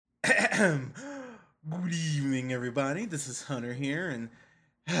Good evening, everybody. This is Hunter here, and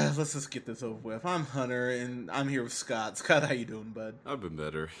let's just get this over with. I'm Hunter, and I'm here with Scott. Scott, how you doing, bud? I've been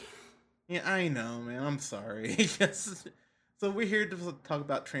better. Yeah, I know, man. I'm sorry. Yes. So we're here to talk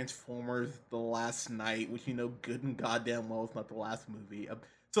about Transformers: The Last Night, which you know good and goddamn well is not the last movie.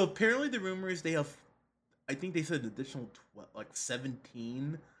 So apparently, the rumor is they have, I think they said an additional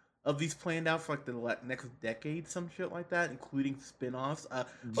 17 of these planned out for like the next decade, some shit like that, including spin-offs.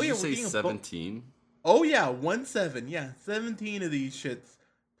 Did you say 17? Oh yeah, 1-7. Yeah, 17 of these shits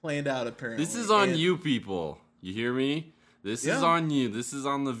planned out apparently. This is on you, people. You hear me? This is Yeah. on you. This is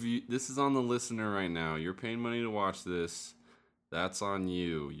on the view. This is on the listener right now. You're paying money to watch this. That's on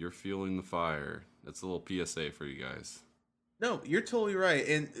you. You're feeling the fire. That's a little PSA for you guys. No, you're totally right.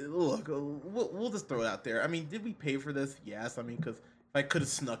 And look, we'll just throw it out there. I mean, did we pay for this? Yes. I mean, because if I could have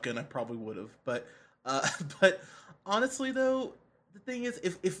snuck in, I probably would have. But, but honestly, though, the thing is,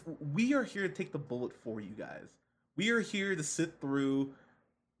 if we are here to take the bullet for you guys, we are here to sit through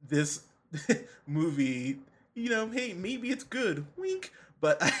this movie. You know, hey, maybe it's good, wink.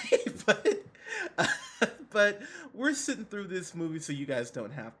 But, but, but we're sitting through this movie so you guys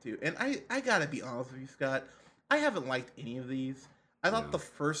don't have to. And I gotta be honest with you, Scott. I haven't liked any of these. I thought Yeah. the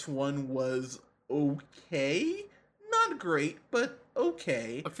first one was okay. Not great, but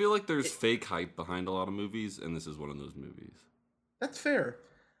okay. I feel like there's fake hype behind a lot of movies, and this is one of those movies. That's fair.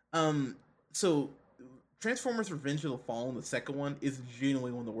 So Transformers Revenge of the Fallen, the second one, is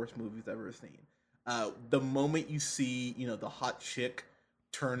genuinely one of the worst movies I've ever seen. The moment you see, you know, the hot chick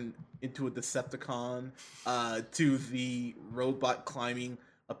turn into a Decepticon, to the robot climbing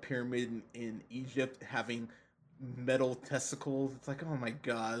a pyramid in Egypt having metal testicles, it's like, oh my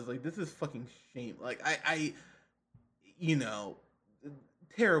god, it's like this is fucking shame. Like I you know,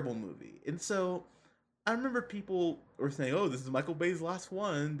 terrible movie. And so I remember people were saying, "Oh, this is Michael Bay's last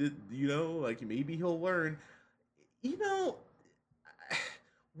one. Did you know? Like maybe he'll learn." You know,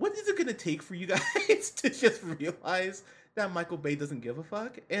 what is it gonna take for you guys to just realize that Michael Bay doesn't give a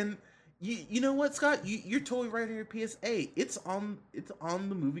fuck? And you know what, Scott? You're totally right on your PSA. It's on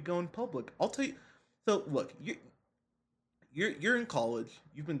the movie going public. I'll tell you. So look, you're in college.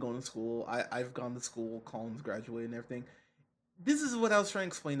 You've been going to school. I've gone to school. Colin's graduated and everything. This is what I was trying to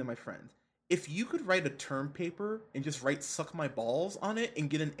explain to my friends. If you could write a term paper and just write "suck my balls" on it and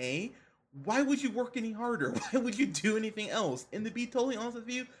get an A, why would you work any harder? Why would you do anything else? And to be totally honest with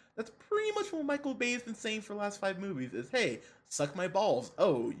you, that's pretty much what Michael Bay has been saying for the last 5 movies is, hey, suck my balls.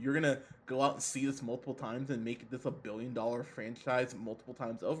 Oh, you're gonna go out and see this multiple times and make this $1 billion franchise multiple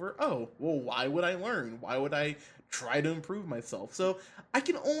times over? Oh, well, why would I learn? Why would I try to improve myself? So I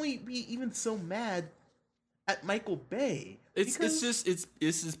can only be even so mad at Michael Bay. This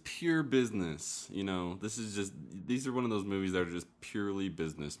is pure business. You know, these are one of those movies that are just purely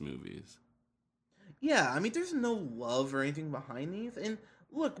business movies. Yeah, I mean, there's no love or anything behind these. And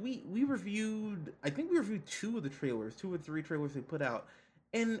look, we reviewed, I think we reviewed 2 or 3 trailers they put out,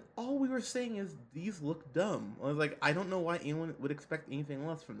 and all we were saying is these look dumb. I was like, I don't know why anyone would expect anything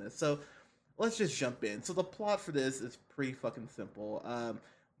less from this. So let's just jump in. So the plot for this is pretty fucking simple.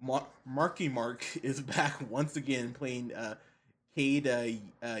 Marky Mark is back once again playing Cade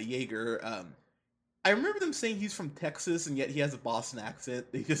Yeager. I remember them saying he's from Texas, and yet he has a Boston accent.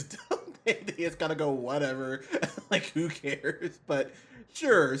 They just they just gotta go whatever, like who cares? But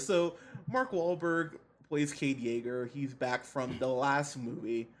sure. So Mark Wahlberg plays Cade Yeager. He's back from the last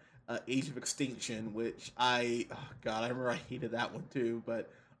movie, Age of Extinction, which oh god, I remember I hated that one too. But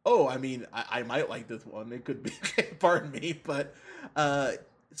I mean, I might like this one. It could be, pardon me, but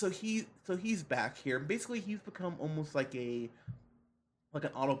so he's back here. Basically, he's become almost like an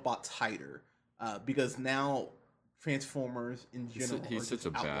Autobots hider, because now Transformers in general He's are such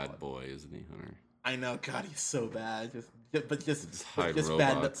a just outlawed. bad boy, isn't he, Hunter? I know, God, he's so bad. Just Just hide just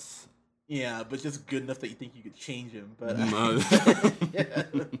bad. robots. Yeah, but just good enough that you think you could change him. But yeah.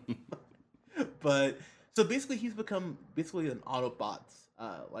 But so basically, he's become basically an Autobots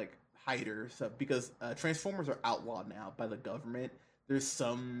like hider. So because Transformers are outlawed now by the government. There's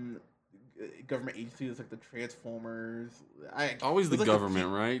some government agencies like the Transformers. Always the there's, like, government,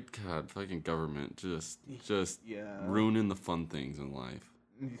 right? God, fucking government, just Yeah. ruining the fun things in life.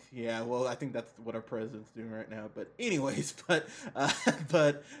 Yeah, well, I think that's what our president's doing right now. But anyways, but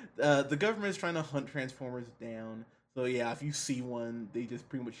the government is trying to hunt Transformers down. So yeah, if you see one, they just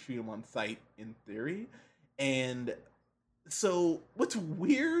pretty much shoot them on sight in theory. And so what's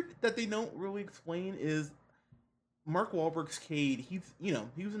weird that they don't really explain is Mark Wahlberg's Cade. He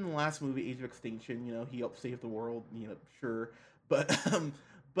was in the last movie, Age of Extinction. He helped save the world. Sure, but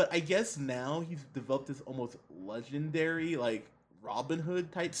but I guess now he's developed this almost legendary like Robin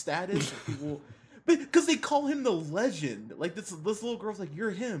Hood type status. People, because they call him the legend. Like this little girl's like,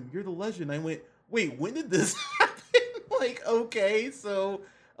 "You're him. You're the legend." I went, "Wait, when did this happen?" Like, okay, so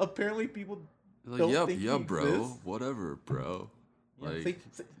apparently people Like, don't think yeah, he bro. exists. Whatever, bro. Yeah, Like,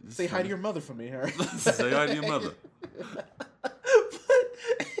 say hi to your mother for me, Harry. Say hi to your mother. But,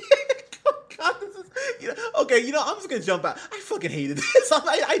 oh God, this is, okay, I'm just gonna jump out. I fucking hated this.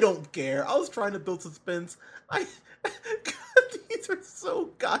 I don't care. I was trying to build suspense. God, these are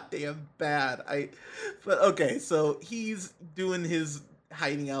so goddamn bad. But okay, so he's doing his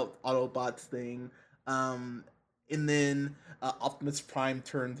hiding out Autobots thing, and then Optimus Prime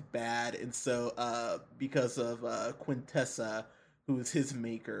turns bad, and so because of Quintessa, who is his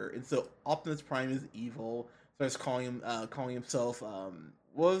maker, and so Optimus Prime is evil. Starts calling himself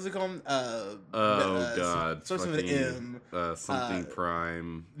what was it called? Oh God! Starts with an M. Something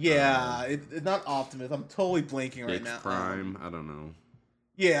Prime. Yeah, it's not Optimus. I'm totally blanking right X now. Prime. I don't know.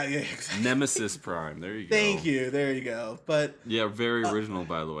 Yeah, exactly. Nemesis Prime. There you go. Thank you. There you go. But yeah, very original,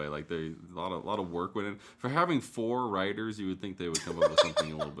 by the way. Like there's a lot of work went in. For having 4 writers, you would think they would come up with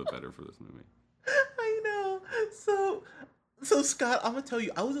something a little bit better for this movie. I know. So Scott, I'm gonna tell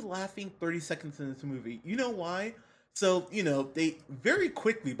you, I was laughing 30 seconds in this movie. You know why? So they very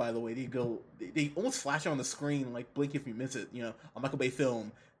quickly, by the way, they almost flash on the screen like blink if you miss it. A Michael Bay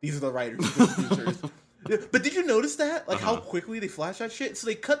film. These are the writers, these are the producers. But did you notice that? Like how quickly they flash that shit? So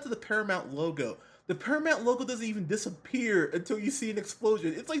they cut to the Paramount logo. The Paramount logo doesn't even disappear until you see an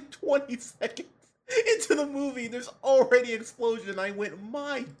explosion. It's like 20 seconds into the movie. There's already an explosion. I went,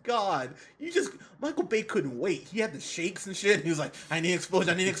 my God. Michael Bay couldn't wait. He had the shakes and shit. He was like, I need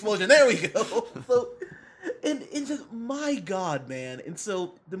an explosion. There we go. So, and just, my God, man. And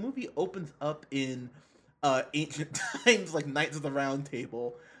so the movie opens up in ancient times, like Knights of the Round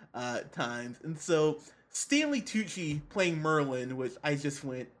Table times. And so Stanley Tucci playing Merlin, which I just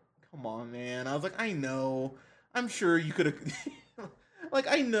went, come on, man. I was like, I know. I'm sure you could have... like,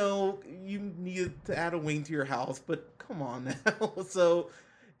 I know you needed to add a wing to your house, but come on now. So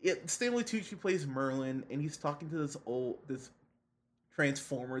Stanley Tucci plays Merlin, and he's talking to this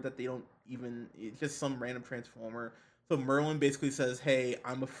transformer that they don't even... It's just some random transformer. So Merlin basically says, hey,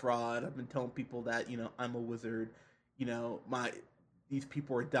 I'm a fraud. I've been telling people that, I'm a wizard. These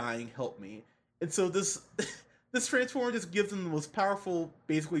people are dying. Help me. And so this transformer just gives them the most powerful,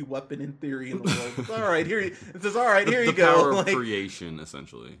 basically, weapon in theory in the world. All right, here you go. The power of creation,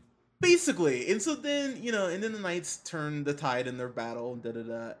 essentially. Basically. And so then, and then the knights turn the tide in their battle, and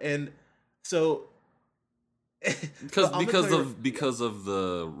da-da-da. And so... because of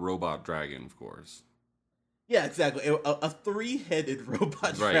the robot dragon, of course. Yeah, exactly. A 3-headed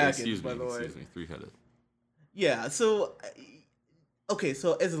robot dragon, Excuse me, 3-headed. Yeah, so... Okay,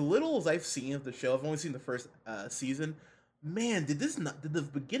 so as little as I've seen of the show, I've only seen the first season. Man, did the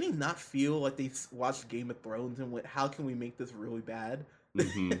beginning not feel like they watched Game of Thrones and went, "How can we make this really bad?"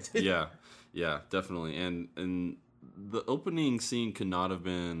 Mm-hmm. Yeah, definitely. And the opening scene could not have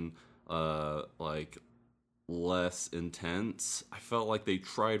been like less intense. I felt like they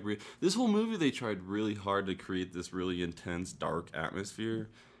tried this whole movie. They tried really hard to create this really intense, dark atmosphere.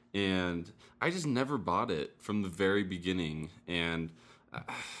 And I just never bought it from the very beginning. And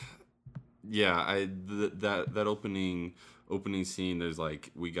that opening scene, there's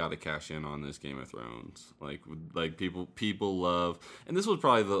like, we got to cash in on this Game of Thrones. Like people love, and this was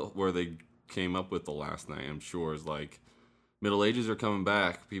probably where they came up with the last night. I'm sure is like, Middle Ages are coming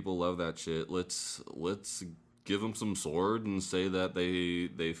back. People love that shit. Let's give them some sword and say that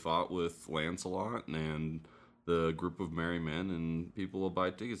they fought with Lancelot and the group of merry men, and people will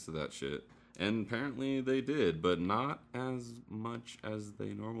buy tickets to that shit. And apparently they did, but not as much as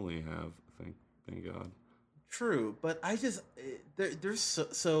they normally have. Thank God. True, but I just there's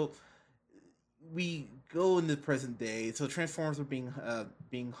so we go in the present day. So Transformers are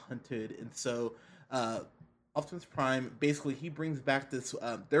being hunted, and so Optimus Prime basically he brings back this.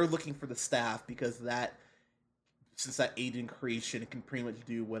 They're looking for the staff because since that agent creation, it can pretty much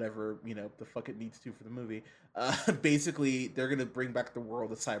do whatever the fuck it needs to for the movie. Basically, they're gonna bring back the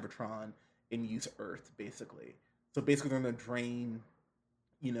world of Cybertron and use Earth. Basically, so basically they're gonna drain,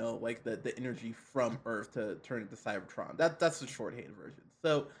 like the energy from Earth to turn it to Cybertron. That's the shorthand version.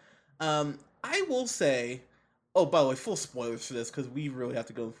 So, I will say, oh, by the way, full spoilers for this because we really have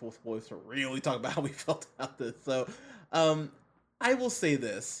to go in full spoilers to really talk about how we felt about this. So, I will say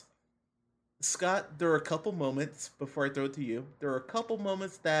this. Scott, there are a couple moments before I throw it to you. There are a couple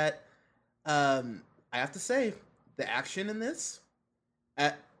moments that I have to say the action in this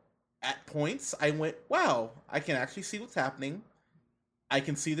at points I went, wow, I can actually see what's happening. I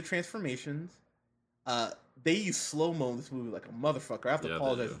can see the transformations. they use slow mo in this movie like a motherfucker. I have to Yeah, they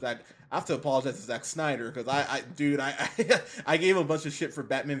apologize do. to Zack. I have to apologize to Zack Snyder because dude, I gave him a bunch of shit for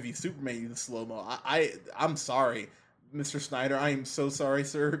Batman v Superman using slow mo. I'm sorry, Mr. Snyder. I am so sorry,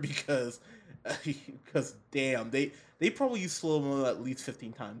 sir, because damn, they probably use slow mo at least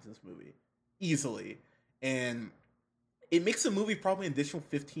 15 times in this movie, easily, and it makes the movie probably an additional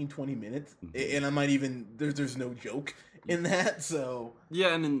 15-20 minutes, and I might even there's no joke in that. So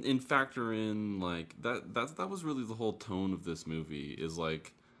yeah, and in factor in like that was really the whole tone of this movie is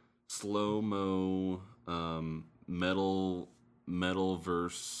like slow mo, metal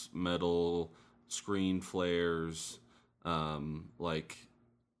verse metal, screen flares, like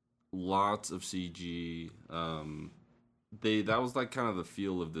lots of CG. That was like kind of the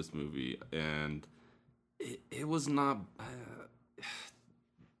feel of this movie, and it was not.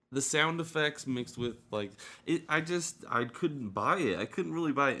 The sound effects mixed with like it, I couldn't buy it. I couldn't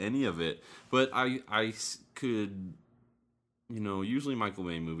really buy any of it, but I could, usually Michael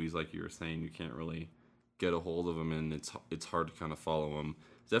Bay movies, like you were saying, you can't really get a hold of them, and it's hard to kind of follow them.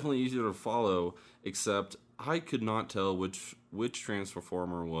 It's definitely easier to follow, except I could not tell which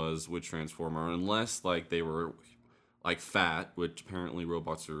Transformer was which Transformer unless like they were like fat, which apparently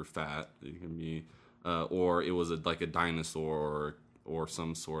robots are fat. It can be, or it was like a dinosaur or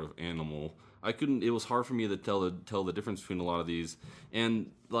some sort of animal. I couldn't. It was hard for me to tell the difference between a lot of these,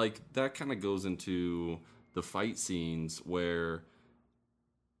 and like that kind of goes into the fight scenes where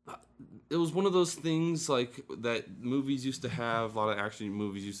it was one of those things like that movies used to have. A lot of action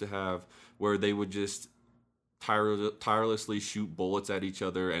movies used to have where they would just tirelessly shoot bullets at each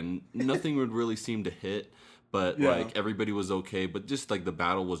other, and nothing would really seem to hit. But like everybody was okay, but just like the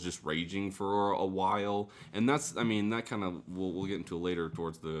battle was just raging for a while, and that kind of we'll get into later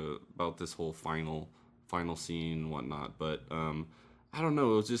towards about this whole final scene and whatnot. But I don't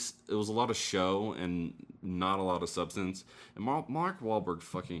know, it was a lot of show and not a lot of substance. And Mark Wahlberg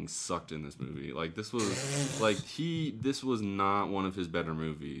fucking sucked in this movie. Like this was this was not one of his better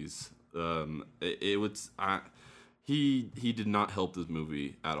movies. He did not help this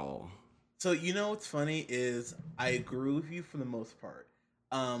movie at all. So what's funny is I agree with you for the most part.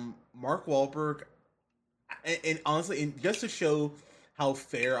 Mark Wahlberg, and honestly, and just to show how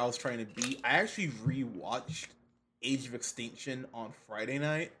fair I was trying to be, I actually rewatched Age of Extinction on Friday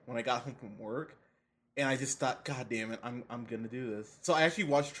night when I got home from work, and I just thought, God damn it, I'm gonna do this. So I actually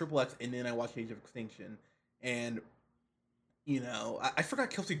watched Triple X and then I watched Age of Extinction, and I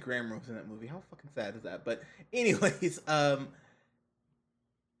forgot Kelsey Grammer was in that movie. How fucking sad is that? But anyways,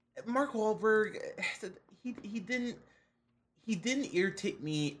 Mark Wahlberg, he didn't irritate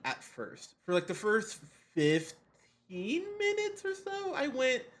me at first. For like the first 15 minutes or so, I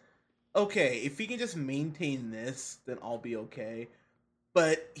went, okay, if he can just maintain this, then I'll be okay.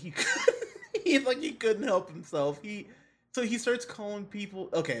 But he couldn't, he couldn't help himself. So he starts calling people.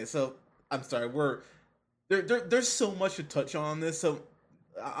 Okay, so I'm sorry, there's so much to touch on this. So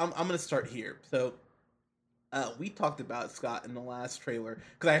I'm gonna start here. So. We talked about Scott in the last trailer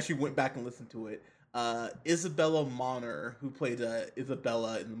because I actually went back and listened to it. Isabella Moner, who played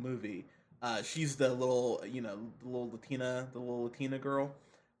Isabella in the movie, she's the little Latina girl.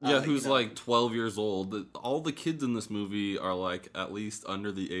 Yeah, who's like 12 years old. All the kids in this movie are like at least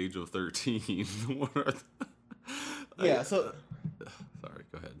under the age of 13. Yeah. So. Sorry.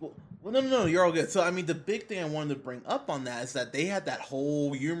 Go ahead. Well, no, you're all good. So, the big thing I wanted to bring up on that is that they had that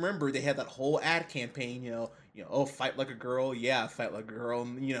whole. You remember they had that whole ad campaign. Oh, fight like a girl. Yeah, fight like a girl.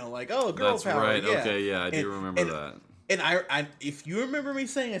 And, oh, girl That's power. Right. Yeah. Okay. Yeah, I do remember that. And I, if you remember me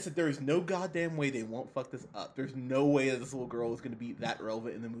saying, I said there is no goddamn way they won't fuck this up. There's no way that this little girl is going to be that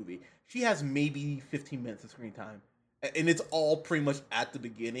relevant in the movie. She has maybe 15 minutes of screen time, and it's all pretty much at the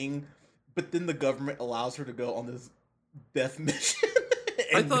beginning. But then the government allows her to go on this death mission.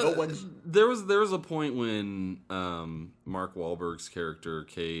 I thought there was a point when Mark Wahlberg's character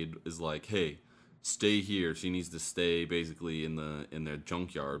Cade is like, "Hey, stay here." She needs to stay basically in their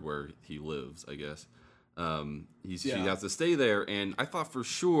junkyard where he lives, I guess. She has to stay there, and I thought for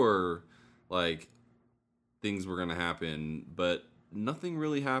sure like things were gonna happen, but nothing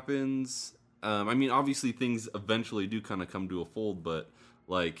really happens. Obviously things eventually do kind of come to a fold, but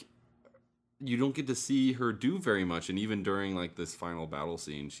like. You don't get to see her do very much, and even during like this final battle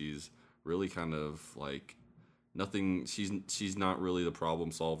scene, she's really kind of like nothing. She's not really the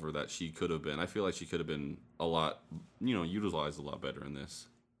problem solver that she could have been. I feel like she could have been a lot, utilized a lot better in this.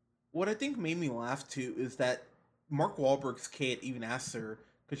 What I think made me laugh too is that Mark Wahlberg's Kate even asks her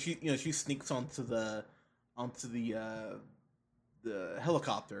because she sneaks onto the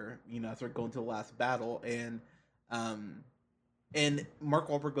helicopter, as they're going to the last battle, and Mark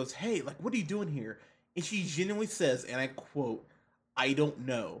Wahlberg goes, "Hey, like, what are you doing here?" and she genuinely says, and I quote, "I don't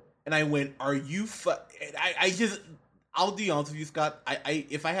know." And I went, "Are you?" I just, I'll be honest with you, Scott.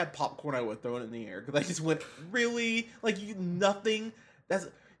 If I had popcorn, I would throw it in the air because I just went, really, like you nothing. That's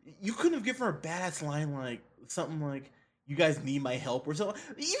you couldn't have given her a badass line like something like, "You guys need my help" or something.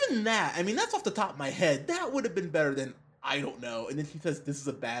 Even that, I mean, that's off the top of my head. That would have been better than "I don't know." And then she says, "This is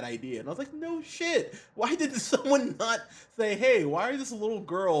a bad idea," and I was like, "No shit. Why did someone not say, hey, why is this little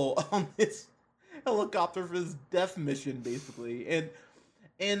girl on this helicopter for this death mission, basically?" And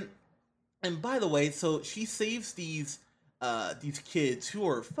and by the way, so she saves these kids who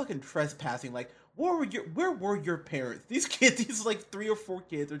are fucking trespassing. Like, where were your parents? These kids, these like 3 or 4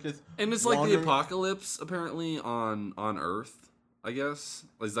 kids, are just And it's like the apocalypse apparently on Earth. I guess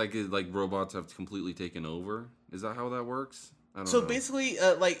it's like robots have completely taken over. Is that how that works? I don't know. So basically,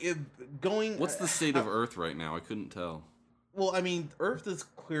 going. What's the state of Earth right now? I couldn't tell. Well, I mean, Earth is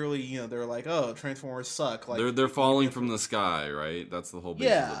clearly, they're like, oh, Transformers suck. Like They're falling from the sky, right? That's the whole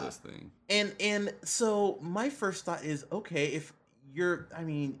basis of this thing. And so my first thought is, okay, if you're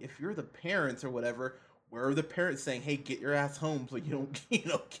the parents or whatever, where are the parents saying, hey, get your ass home so you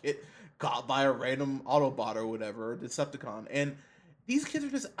don't get caught by a random Autobot or whatever, Decepticon? And these kids are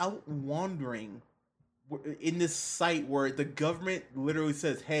just out wandering in this site where the government literally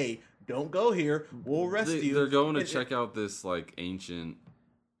says, hey, don't go here, we'll arrest you. They're going to check out this like ancient.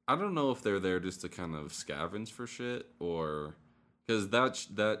 I don't know if they're there just to kind of scavenge for shit, or because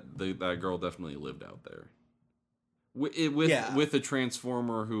that girl definitely lived out there with a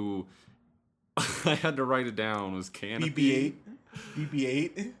transformer who I had to write it down, was Canopy.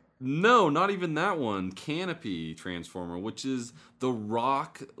 BB-8. No, not even that one. Canopy Transformer, which is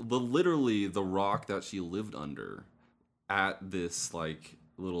literally the rock that she lived under at this like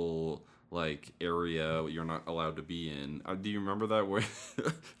little like area you're not allowed to be in. Do you remember that, where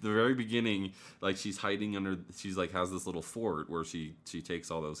the very beginning, like she's hiding under, she's like has this little fort where she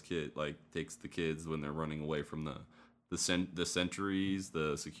takes all those kids, like takes the kids when they're running away from the sentries,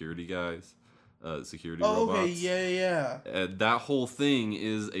 the security guys, security robots. Okay, yeah. That whole thing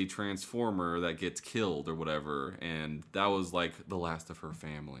is a transformer that gets killed or whatever, and that was like the last of her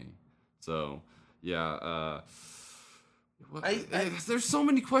family. So yeah, there's so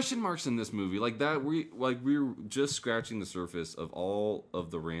many question marks in this movie. Like that, we're just scratching the surface of all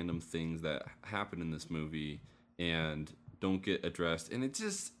of the random things that happen in this movie and don't get addressed, and it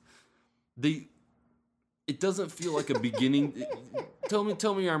just it doesn't feel like a beginning. Tell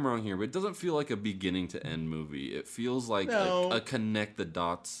me I'm wrong here, but it doesn't feel like a beginning to end movie. It feels like a connect the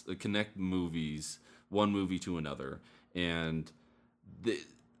dots, connect movies, one movie to another, and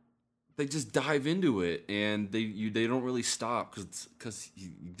they just dive into it, and they don't really stop because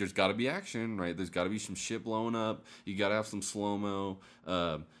there's got to be action, right? There's got to be some shit blowing up. You got to have some slow mo.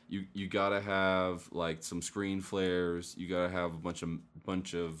 You got to have like some screen flares. You got to have a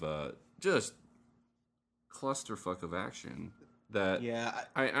bunch of just clusterfuck of action that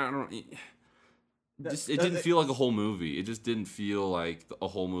I don't. It didn't feel like a whole movie. It just didn't feel like a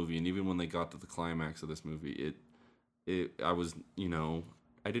whole movie. And even when they got to the climax of this movie, I was,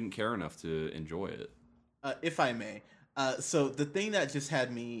 I didn't care enough to enjoy it. If I may. So the thing that just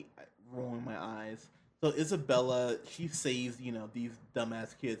had me rolling my eyes. So Isabella, she saves, these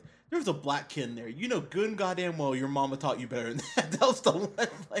dumbass kids. There's a black kid in there. Good and goddamn well your mama taught you better than that. That was the one,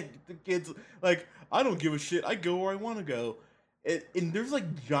 like, the kids, like, I don't give a shit. I go where I want to go. And there's,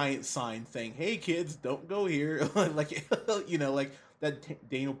 like, giant signs saying, hey, kids, don't go here. like, like that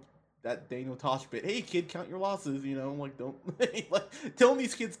Daniel Tosh bit. Hey, kid, count your losses. Like, don't, like, telling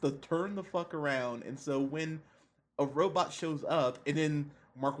these kids to turn the fuck around. And so when a robot shows up, and then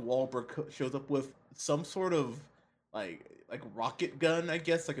Mark Wahlberg shows up with some sort of like rocket gun, I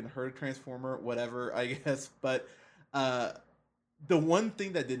guess, like a Herd Transformer, whatever, I guess. But the one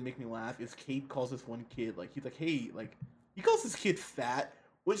thing that did make me laugh is Cade calls this one kid, like, he's like, hey, like, he calls this kid fat,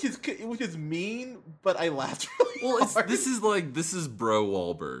 which is mean, but I laughed really hard. This is bro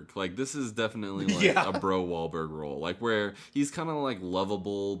Wahlberg. Like, this is definitely like a bro Wahlberg role, like where he's kind of like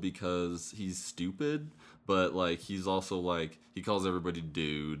lovable because he's stupid, but like he's also like he calls everybody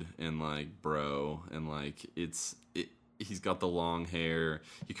dude and like bro, and like he's got the long hair.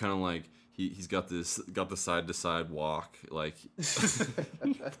 He kind of like he's got the side to side walk, like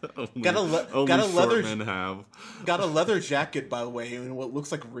got a leather jacket, by the way, and what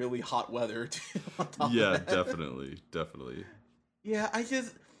looks like really hot weather too, on top yeah, of that. definitely. Yeah,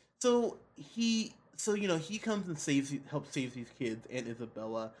 he comes and helps save these kids and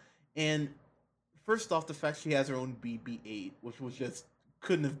Isabella, and first off, the fact she has her own BB-8, which was just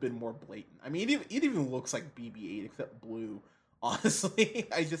couldn't have been more blatant. I mean, it even looks like BB-8 except blue. Honestly,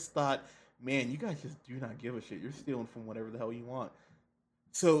 I just thought, man, you guys just do not give a shit. You're stealing from whatever the hell you want.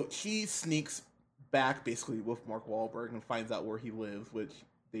 So she sneaks back basically with Mark Wahlberg and finds out where he lives, which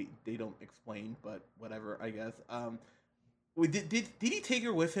they don't explain, but whatever, I guess. Did he take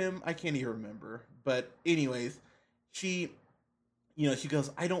her with him? I can't even remember. But anyways, she she goes,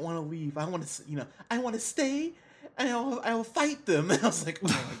 I don't want to leave. I want to I want to stay, and I'll fight them. And I was like, oh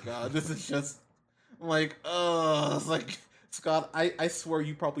my god, this is just like, it's like, Scott, I swear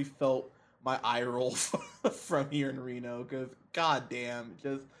you probably felt my eye roll from here in Reno, because goddamn,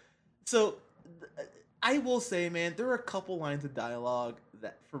 just so I will say, man, there are a couple lines of dialogue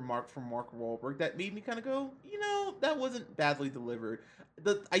that from Mark Wahlberg that made me kind of go, that wasn't badly delivered.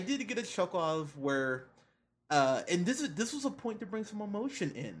 I did get a chuckle out of where, and this was a point to bring some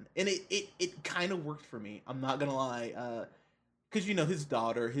emotion in, and it kind of worked for me. I'm not gonna lie, because his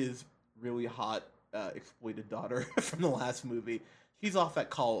daughter, his really hot exploited daughter from the last movie, she's off at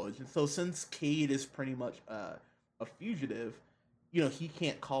college, and so since Cade is pretty much a fugitive, he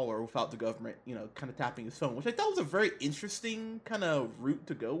can't call her without the government, kind of tapping his phone, which I thought was a very interesting kind of route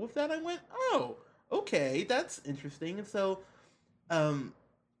to go with that. I went, oh, okay, that's interesting. And so, the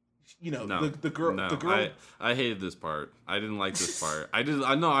girl. I hated this part. I didn't like this part. I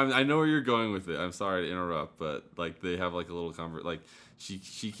know where you're going with it. I'm sorry to interrupt, but like they have like a little like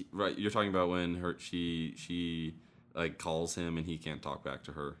she right. You're talking about when she like calls him and he can't talk back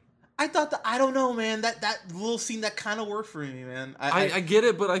to her. I thought I don't know, man. That little scene that kind of worked for me, man. I get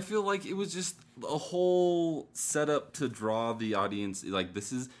it, but I feel like it was just a whole setup to draw the audience. Like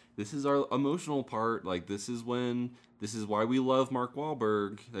this is our emotional part. Like this is why we love Mark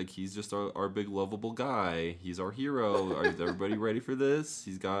Wahlberg. Like he's just our big lovable guy. He's our hero. Is everybody ready for this?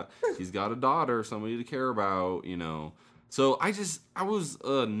 He's got a daughter, somebody to care about. So I was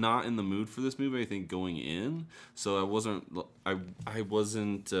not in the mood for this movie, I think, going in. So I wasn't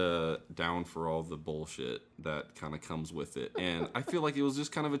down for all the bullshit that kind of comes with it, and I feel like it was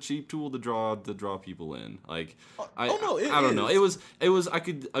just kind of a cheap tool to draw people in. Like I don't know. It was. I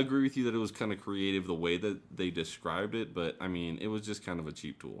could agree with you that it was kind of creative the way that they described it, but I mean, it was just kind of a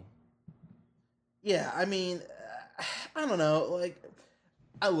cheap tool. Yeah, I mean, I don't know, like.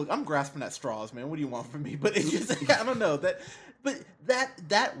 I'm grasping at straws, man. What do you want from me? But it's just, I don't know that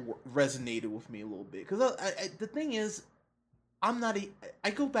resonated with me a little bit, because the thing is,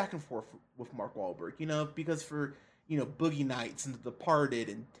 I go back and forth with Mark Wahlberg, because for Boogie Nights and The Departed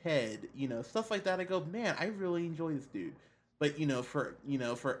and Ted, stuff like that, I go, man, I really enjoy this dude. But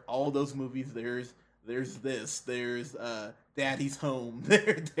for all those movies, there's Daddy's Home,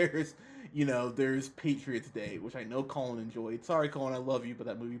 there's Patriots Day, which I know Colin enjoyed. Sorry, Colin, I love you, but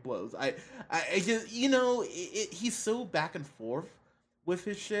that movie blows. I just, he's so back and forth with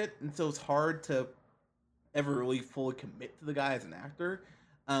his shit, and so it's hard to ever really fully commit to the guy as an actor.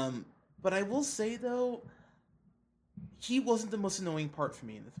 But I will say, though, he wasn't the most annoying part for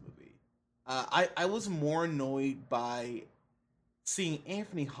me in this movie. I was more annoyed by seeing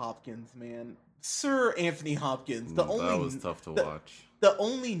Anthony Hopkins, man. Sir Anthony Hopkins. That was tough to watch. The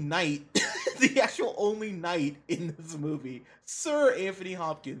only knight, the actual only knight in this movie, Sir Anthony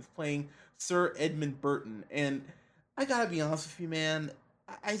Hopkins playing Sir Edmund Burton. And I gotta be honest with you, man,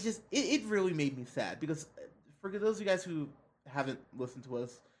 I just, it really made me sad, because for those of you guys who haven't listened to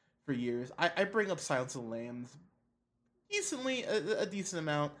us for years, I bring up Silence of the Lambs decently, a decent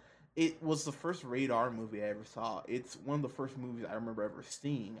amount. It was the first rated R movie I ever saw. It's one of the first movies I remember ever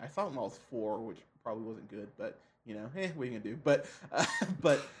seeing. I saw it when I was 4, which probably wasn't good, but what are you gonna do? But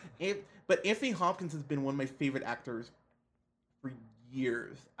Anthony Hopkins has been one of my favorite actors for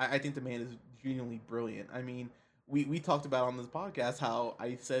years. I think the man is genuinely brilliant. I mean, we talked about on this podcast how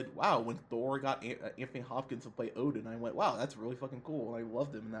I said, wow, when Thor got Anthony Hopkins to play Odin, I went, wow, that's really fucking cool, and I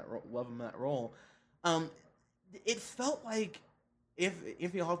loved him in that role. It felt like if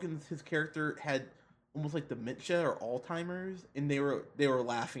Anthony Hopkins, his character had almost like dementia or Alzheimer's, and they were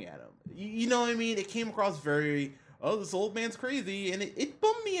laughing at him. You know what I mean? It came across very, oh, this old man's crazy, and it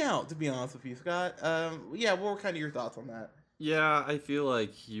bummed me out, to be honest with you, Scott. Yeah, what were kind of your thoughts on that? Yeah, I feel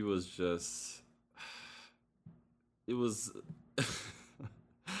like he was just, it was,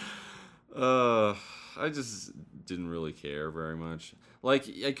 I just didn't really care very much. Like,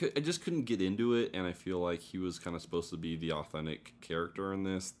 I just couldn't get into it, and I feel like he was kind of supposed to be the authentic character in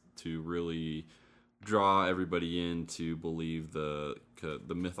this to really draw everybody in to believe the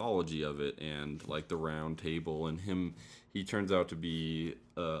mythology of it, and like the round table, and he turns out to be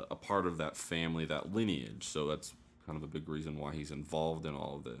a part of that family, that lineage, so that's kind of a big reason why he's involved in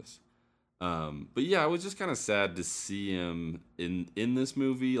all of this. But yeah, I was just kind of sad to see him in this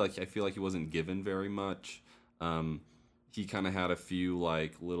movie. Like, I feel like he wasn't given very much. He kind of had a few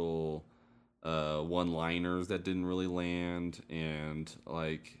like little one-liners that didn't really land, and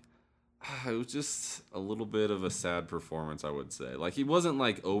like it was just a little bit of a sad performance, I would say. Like he wasn't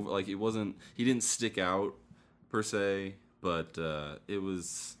like over, like he didn't stick out per se, but it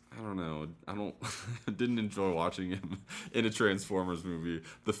was, I don't know, I didn't enjoy watching him in a Transformers movie,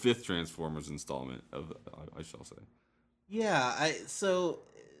 the 5th Transformers installment of, I shall say. Yeah, so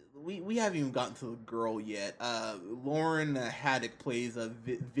we haven't even gotten to the girl yet. Lauren Haddock plays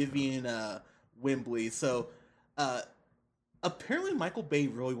Vivian Wembley. So apparently Michael Bay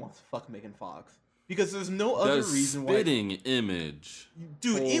really wants to fuck Megan Fox because there's no other reason why. Spitting image,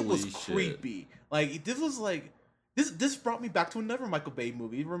 dude, holy it was shit. creepy. Like this was like this brought me back to another Michael Bay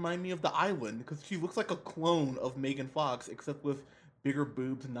movie. It reminded me of The Island because she looks like a clone of Megan Fox except with bigger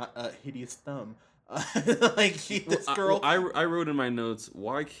boobs and not a hideous thumb. Like this girl. I wrote in my notes,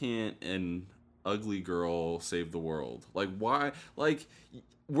 why can't an ugly girl save the world? Like why? Like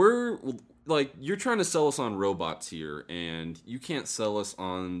we're like, you're trying to sell us on robots here, and you can't sell us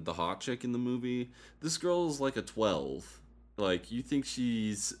on the hot chick in the movie. This girl's like a 12. Like you think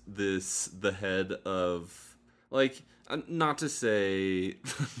she's the head of, like, not to say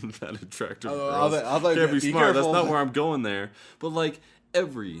that attractive girls can't be smart. That's not where I'm going there. But like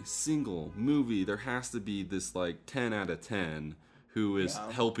every single movie, there has to be this like 10 out of 10 who is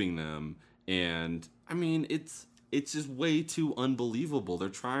helping them, and I mean it's just way too unbelievable. They're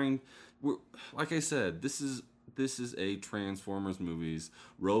trying. Like I said, this is a Transformers movies.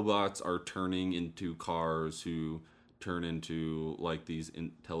 Robots are turning into cars who turn into like these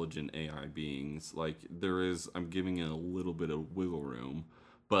intelligent AI beings. Like I'm giving it a little bit of wiggle room,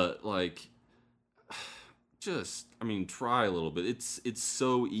 but like, just, I mean, try a little bit. It's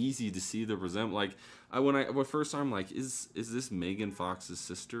so easy to see the resemblance. Like when first I'm like, is this Megan Fox's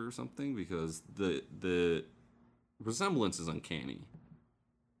sister or something? Because the resemblance is uncanny.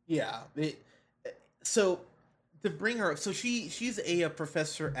 Yeah. So to bring her up, so she's a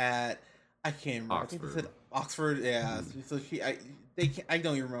professor at, I can't remember. Oxford. I think they said Oxford. Yeah. So I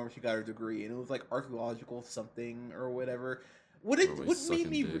don't even remember where she got her degree, and it was like archaeological something or whatever. What made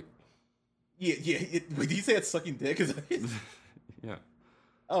me? Dick. Yeah. Wait, did you say it's sucking dick? Yeah.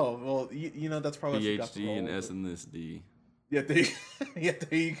 Oh well, you know that's probably PhD and SNSD. Yeah, there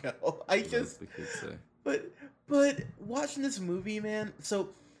you go. I just the kids say. But watching this movie, man. So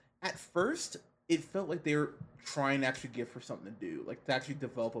at first, it felt like they were trying to actually give her something to do, like to actually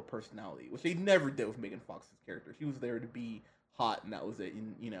develop a personality, which they never did with Megan Fox's character. She was there to be hot, and that was it.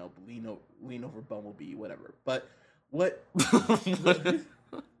 And lean over Bumblebee, whatever. But what?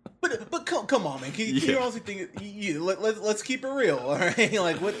 But come on, man. Can you also think? Let's keep it real, all right?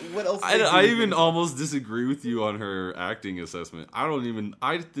 Like what else? I even almost disagree with you on her acting assessment. I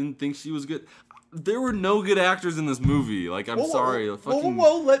didn't think she was good. There were no good actors in this movie. Like, I'm sorry.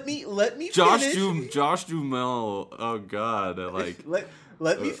 Whoa, let me finish. Josh Duhamel. Oh God. Like,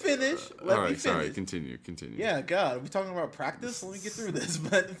 let me finish. All right, sorry. Continue. Yeah, God, are we talking about practice? Let me get through this.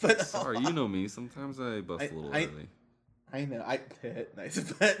 But sorry, you know me. Sometimes I bust a little early. I know. Nice.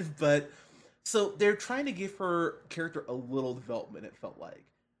 But so they're trying to give her character a little development. It felt like.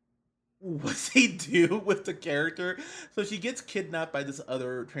 What they do with the character, so she gets kidnapped by this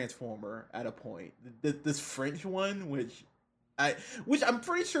other Transformer at a point. This French one, which I'm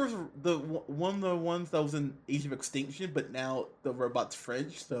pretty sure is one of the ones that was in Age of Extinction, but now the robot's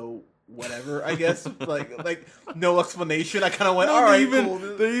French, so whatever. I guess like no explanation. I kind of went, all right, cool.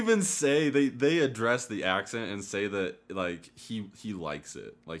 They even say they address the accent and say that like he likes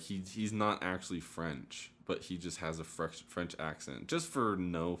it. Like he's not actually French, but he just has a French accent, just for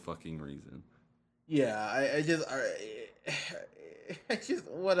no fucking reason. Yeah, I just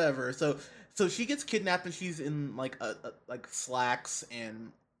whatever. So she gets kidnapped and she's in like like slacks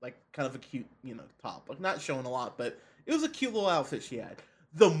and like kind of a cute top, like not showing a lot, but it was a cute little outfit she had.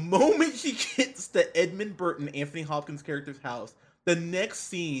 The moment she gets to Edmund Burton, Anthony Hopkins' character's house, the next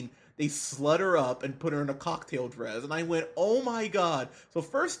scene they slut her up and put her in a cocktail dress, and I went, oh my God. So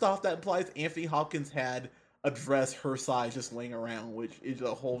first off, that implies Anthony Hopkins had a dress her size just laying around, which is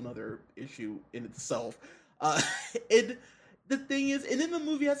a whole nother issue in itself. And the thing is, and then the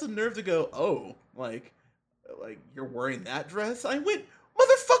movie has the nerve to go, oh, like you're wearing that dress? I went,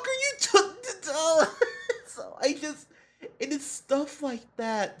 motherfucker, you took the So I just, and it's stuff like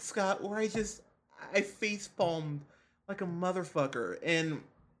that, Scott, where I facepalmed like a motherfucker. And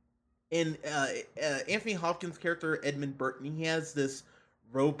Anthony Hopkins' character, Edmund Burton, he has this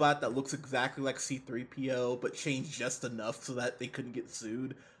robot that looks exactly like C-3PO, but changed just enough so that they couldn't get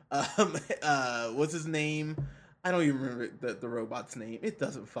sued. What's his name? I don't even remember the robot's name. It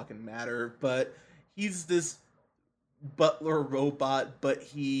doesn't fucking matter. But he's this butler robot, but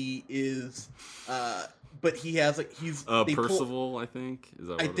he is, but he has like Percival, I think. Is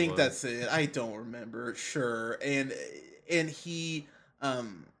that what I it think was? that's it. I don't remember. Sure, and he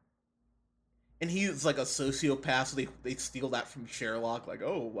and he's like a sociopath, so they steal that from Sherlock. Like,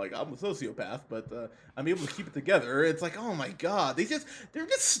 oh, like I'm a sociopath, but I'm able to keep it together. It's like, oh my god, they're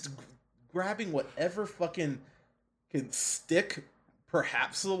just grabbing whatever fucking can stick,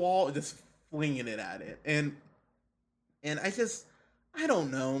 perhaps to the wall, and just flinging it at it. And I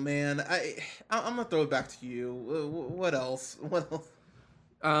don't know, man. I'm gonna throw it back to you. What else? What else?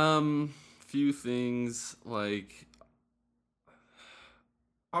 Few things like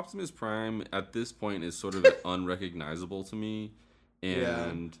Optimus Prime at this point is sort of unrecognizable to me,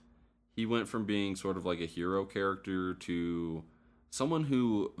 and he went from being sort of like a hero character to someone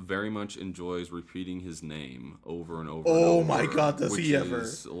who very much enjoys repeating his name over and over. Oh and over, my god, does he ever? Which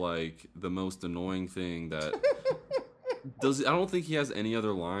is like the most annoying thing that I don't think he has any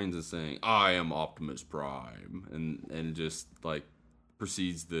other lines than saying "I am Optimus Prime" and just like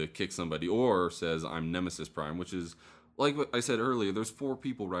proceeds to kick somebody, or says "I'm Nemesis Prime," which is like what I said earlier. There's 4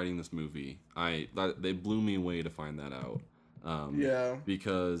 people writing this movie. They blew me away to find that out.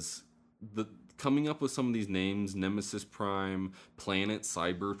 Because coming up with some of these names, Nemesis Prime, Planet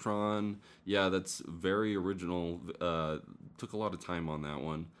Cybertron, yeah, that's very original. Took a lot of time on that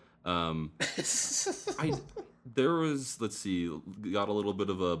one. There was, let's see, got a little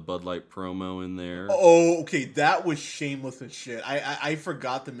bit of a Bud Light promo in there. Oh, okay, that was shameless as shit. I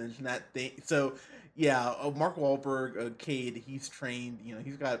forgot to mention that thing. So, yeah, Mark Wahlberg, Cade, he's trained. You know,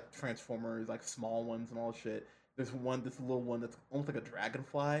 he's got Transformers, like small ones and all shit. There's this little one that's almost like a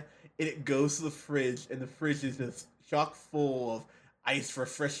dragonfly, and it goes to the fridge, and the fridge is just chock full of ice,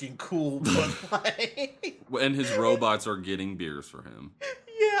 refreshing, cool Bud Light. And his robots are getting beers for him.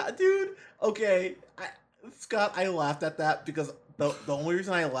 Yeah, dude. Okay, Scott, I laughed at that because the only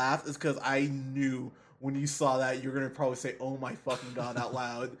reason I laughed is because I knew when you saw that you're gonna probably say, "Oh my fucking god" out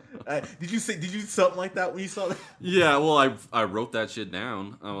loud. Did you do something like that when you saw that? Yeah, well, I wrote that shit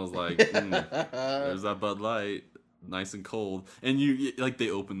down. I was like, "There's that Bud Light, nice and cold." And you like they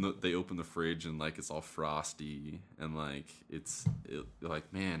open the fridge and like it's all frosty and like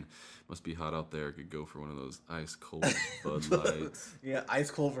like, man, must be hot out there. Could go for one of those ice cold Bud Lights. Yeah, ice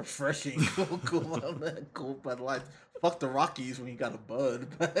cold, refreshing, cool Bud Lights. Fuck the Rockies when you got a Bud.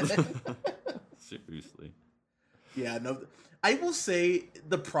 Seriously. Yeah, no. I will say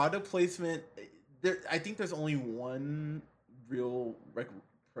the product placement. I think there's only one real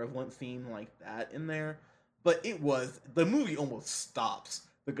prevalent theme like that in there, but the movie almost stops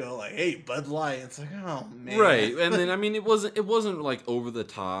to go like, "Hey, Bud Light." It's like, oh man, right. And then I mean, it wasn't like over the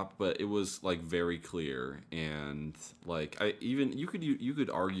top, but it was like very clear, and like you could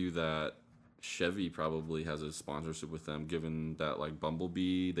argue that Chevy probably has a sponsorship with them, given that like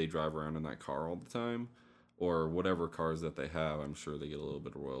Bumblebee, they drive around in that car all the time, or whatever cars that they have. I'm sure they get a little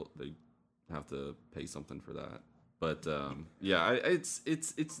bit of they have to pay something for that. But yeah,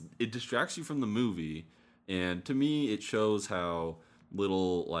 it distracts you from the movie, and to me, it shows how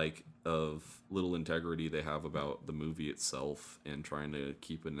little integrity they have about the movie itself and trying to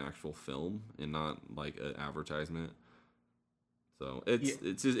keep an actual film and not like an advertisement. So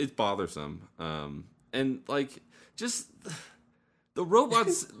it's bothersome. And like just the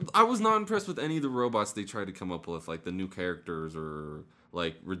robots, I was not impressed with any of the robots they tried to come up with, like the new characters or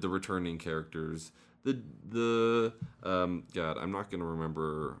like the returning characters. God, I'm not gonna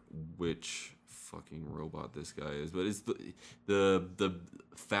remember which fucking robot this guy is, but it's the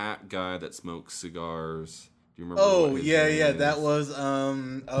fat guy that smokes cigars. Do you remember? Oh yeah, that was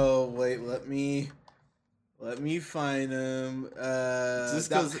Oh wait, let me find him.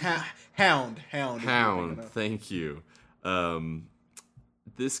 Just Hound. Thank you.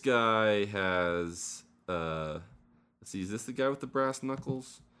 This guy has. Let's see. Is this the guy with the brass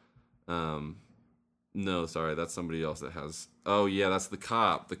knuckles? No, sorry, that's somebody else that has. Oh yeah, that's the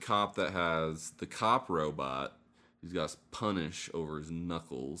cop. The cop that has the cop robot. He's got Punish over his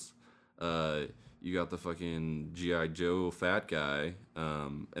knuckles. You got the fucking G.I. Joe fat guy,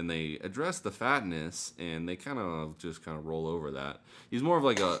 and they address the fatness, and they kind of roll over that. He's more of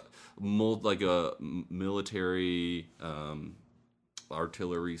like a military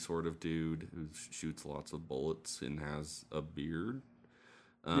artillery sort of dude who shoots lots of bullets and has a beard.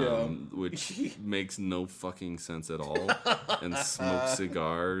 Which makes no fucking sense at all, and smokes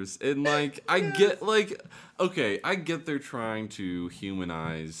cigars, and like I get they're trying to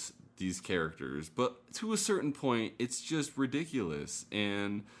humanize these characters, but to a certain point, it's just ridiculous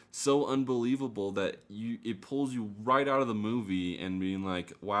and so unbelievable that it pulls you right out of the movie and being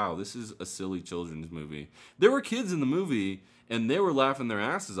like, wow, this is a silly children's movie. There were kids in the movie and they were laughing their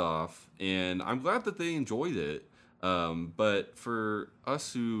asses off, and I'm glad that they enjoyed it. But for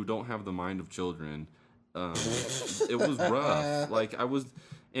us who don't have the mind of children, it was rough. Like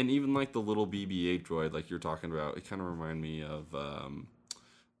and even like the little BB-8 droid, like you're talking about, it kind of reminded me of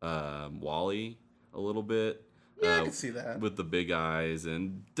Wall-E a little bit. Yeah, I can see that. With the big eyes,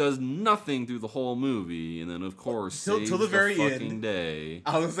 and does nothing through the whole movie, and then of course till the very fucking end. Day.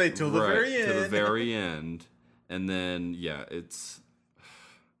 I would say till the very end. To the very end, and then it's.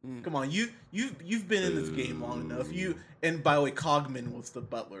 Come on, you've been in this game long enough. And by the way, Cogman was the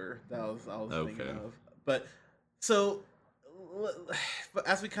butler that I was thinking of. But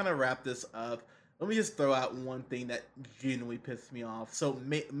as we kind of wrap this up, let me just throw out one thing that genuinely pissed me off. So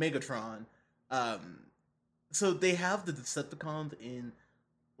Megatron, so they have the Decepticons in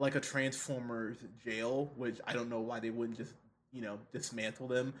like a Transformers jail, which I don't know why they wouldn't just dismantle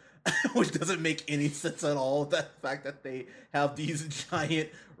them, which doesn't make any sense at all. That fact that they have these giant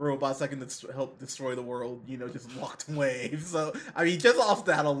robots that can help destroy the world, just locked away. So, I mean, just off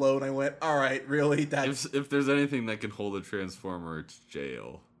that alone, I went, all right, really? If there's anything that can hold a Transformer, it's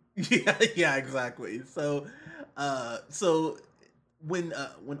jail. Yeah, exactly. So when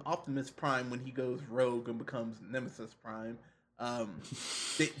Optimus Prime, when he goes rogue and becomes Nemesis Prime,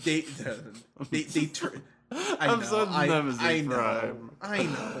 they turn. I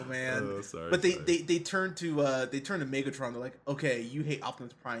know, man. Oh, sorry, but they turn to Megatron. They're like, okay, you hate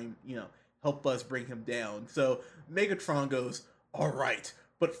Optimus Prime, help us bring him down. So Megatron goes, all right,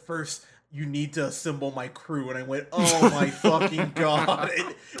 but first you need to assemble my crew. And I went, oh my fucking god!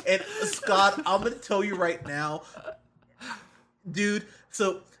 And Scott, I'm gonna tell you right now, dude.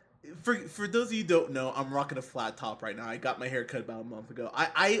 So. For those of you who don't know, I'm rocking a flat top right now. I got my hair cut about a month ago.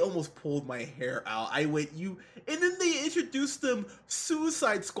 I almost pulled my hair out. I went, and then they introduced them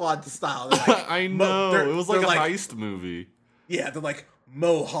Suicide Squad style. Like, I know. It was like a heist movie. Yeah, they're like,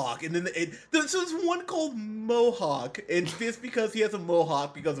 Mohawk. And then so there's one called Mohawk, and just because he has a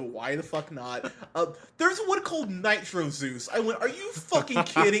mohawk, because why the fuck not? There's one called Nitro Zeus. I went, are you fucking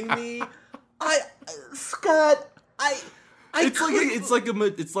kidding me? Scott, it's like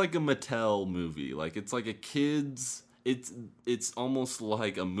a Mattel movie. Like it's like a kid's. It's almost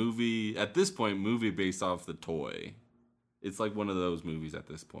like a movie at this point. Movie based off the toy. It's like one of those movies at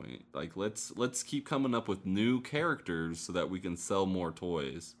this point. Like let's keep coming up with new characters so that we can sell more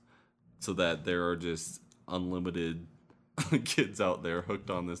toys. So that there are just unlimited kids out there hooked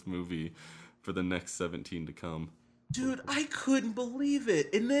on this movie for the next 17 to come. Dude, I couldn't believe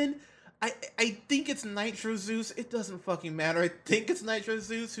it. And then. I think it's Nitro Zeus. It doesn't fucking matter. I think it's Nitro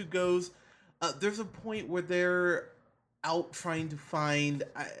Zeus who goes. There's a point where they're out trying to find.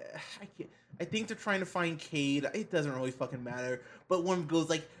 I think they're trying to find Cade. It doesn't really fucking matter. But one goes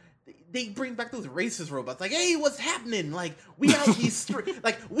like, they bring back those racist robots. Like, hey, what's happening? Like, we out in these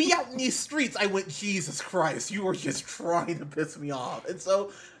streets. I went, Jesus Christ, you were just trying to piss me off. And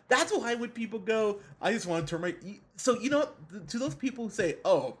so that's why when people go, I just want to turn my. So to those people who say,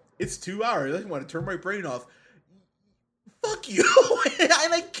 oh. It's 2 hours. I just want to turn my brain off. Fuck you. And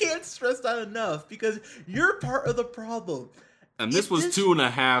I can't stress that enough because you're part of the problem. And this was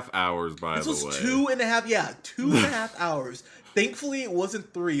 2.5 hours, by the way. This was 2.5, 2.5 hours. Thankfully, it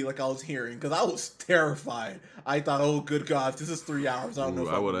wasn't 3 like I was hearing because I was terrified. I thought, oh, good God, if this is 3 hours, I don't know if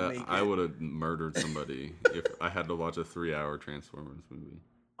I would have murdered somebody if I had to watch a 3-hour Transformers movie.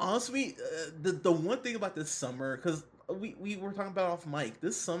 Honestly, the one thing about this summer, because we were talking about off mic,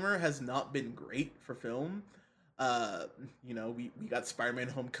 this summer has not been great for film. We got Spider-Man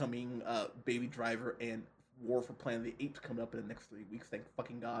Homecoming, Baby Driver, and War for Planet of the Apes coming up in the next 3 weeks, thank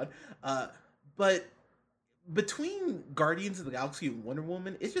fucking God. But between Guardians of the Galaxy and Wonder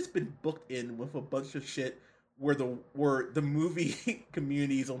Woman, it's just been booked in with a bunch of shit where the movie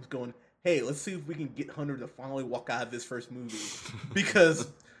community is almost going, hey, let's see if we can get Hunter to finally walk out of this first movie. Because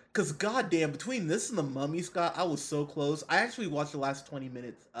goddamn, between this and The Mummy, Scott, I was so close. I actually watched the last 20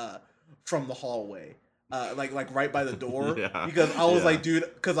 minutes from the hallway. Like right by the door. Yeah. Because I was like, dude,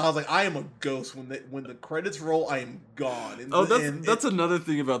 I am a ghost. When the credits roll, I am gone. And, that's another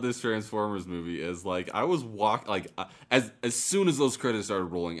thing about this Transformers movie is like I was as soon as those credits started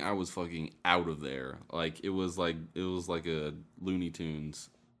rolling, I was fucking out of there. Like it was like a Looney Tunes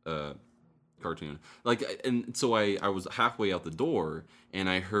cartoon. Like, and so I was halfway out the door and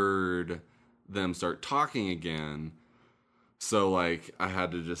I heard them start talking again. So like I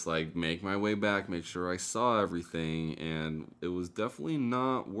had to just like make my way back, make sure I saw everything, and it was definitely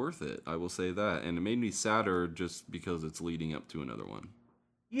not worth it. I will say that, and it made me sadder just because it's leading up to another one.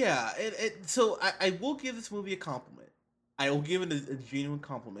 Yeah, so I will give this movie a compliment. I will give it a genuine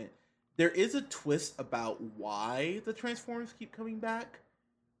compliment. There is a twist about why the Transformers keep coming back,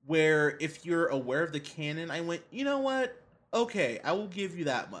 where if you're aware of the canon, I went, you know what? Okay, I will give you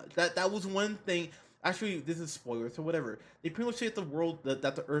that much. That was one thing. Actually, this is spoilers, so whatever. They pretty much say that the world that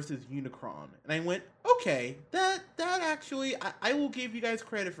the Earth is Unicron, and I went, okay, that actually I will give you guys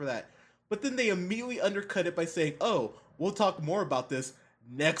credit for that. But then they immediately undercut it by saying, oh, we'll talk more about this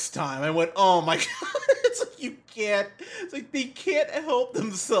next time. I went, oh my god, it's like you can't. It's like they can't help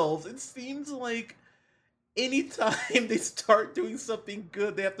themselves. It seems like anytime they start doing something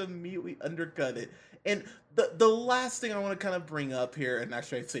good, they have to immediately undercut it. And the last thing I want to kind of bring up here, and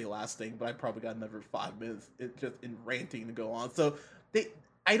actually I'd say last thing, but I probably got another 5 minutes just in ranting to go on. So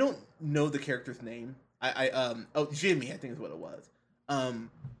I don't know the character's name. Oh, Jimmy, I think is what it was.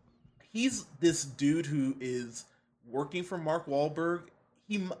 He's this dude who is working for Mark Wahlberg.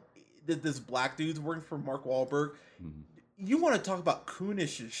 This black dude's working for Mark Wahlberg. Mm-hmm. You want to talk about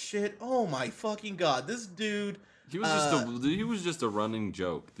coonish as shit? Oh my fucking god, this dude. He was just a running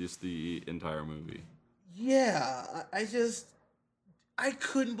joke. The entire movie. Yeah, I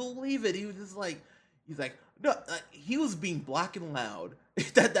couldn't believe it. He was just like, he's like, no, he was being black and loud.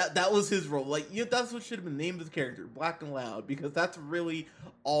 that was his role. Like, that's what should have been named his character, Black and Loud, because that's really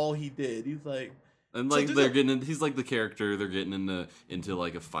all he did. He's like. And like so he's like the character. They're getting into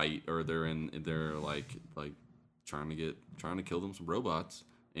like a fight, or they're like trying to kill them some robots,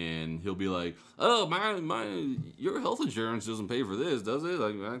 and he'll be like, "Oh my, your health insurance doesn't pay for this, does it?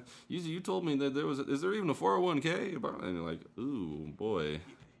 Like, you told me that is there even a 401k?" And you're like, "Ooh boy,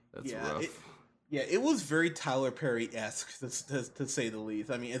 that's rough." It was very Tyler Perry-esque to say the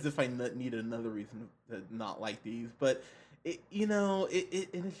least. I mean, as if I needed another reason to not like these, but.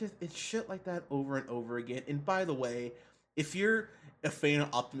 It's shit like that over and over again. And by the way, if you're a fan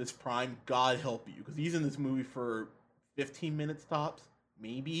of Optimus Prime, God help you, because he's in this movie for 15 minutes tops,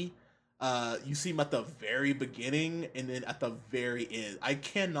 maybe. You see him at the very beginning and then at the very end. I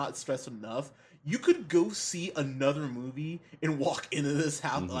cannot stress enough. You could go see another movie and walk into this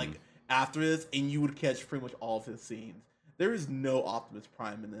house like after this, and you would catch pretty much all of his scenes. There is no Optimus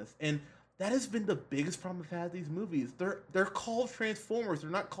Prime in this, and that has been the biggest problem I've had with these movies. They're called Transformers.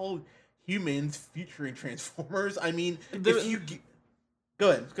 They're not called humans featuring Transformers. I mean, if you go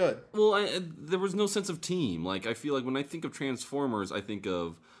ahead. Well, there was no sense of team. Like, I feel like when I think of Transformers, I think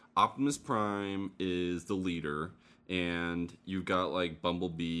of Optimus Prime is the leader, and you've got like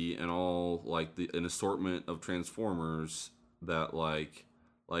Bumblebee and all like an assortment of Transformers that like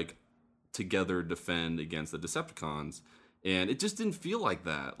together defend against the Decepticons. And it just didn't feel like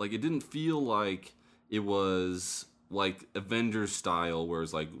that. Like, it didn't feel like it was like Avengers style, where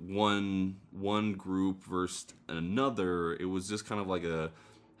it's like one group versus another. It was just kind of like a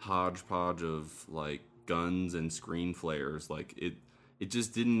hodgepodge of like guns and screen flares. Like it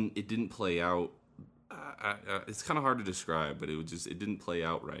just didn't play out. It's kind of hard to describe, but it didn't play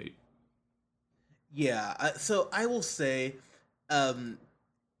out right. Yeah. So I will say, one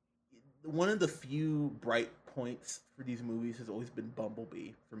of the few bright points for these movies has always been Bumblebee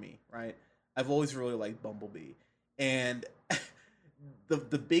for me, right? I've always really liked Bumblebee, and the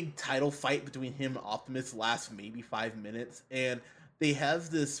big title fight between him and Optimus lasts maybe 5 minutes, and they have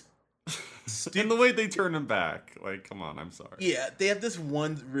this and the way they turn him back, like, come on, I'm sorry. Yeah, they have this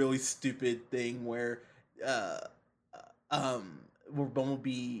one really stupid thing where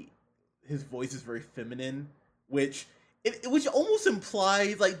Bumblebee, his voice is very feminine, which almost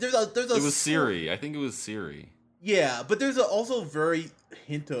implies like there's a. It was Siri. I think it was Siri. Yeah, but there's also very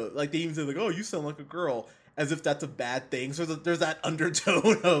hint of like they even say like, "Oh, you sound like a girl," as if that's a bad thing. So there's that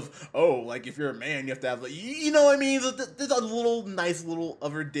undertone of, "Oh, like if you're a man, you have to have like you know what I mean." So there's a little nice little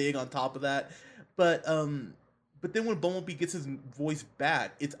other dig on top of that, but then when Bumblebee gets his voice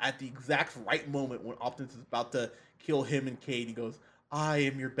back, it's at the exact right moment when Optimus is about to kill him and Kate. He goes, "I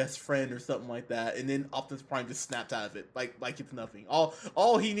am your best friend," or something like that, and then Optimus Prime just snaps out of it like it's nothing.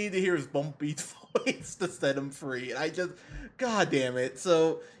 All he needed to hear is Bumblebee's voice to set him free, and I just, god damn it.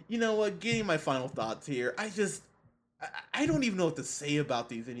 So you know what? Getting my final thoughts here, I don't even know what to say about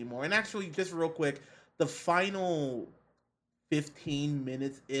these anymore. And actually, just real quick, the final 15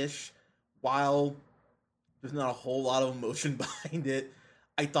 minutes ish, while there's not a whole lot of emotion behind it,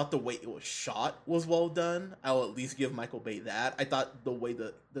 I thought the way it was shot was well done. I'll at least give Michael Bay that. I thought the way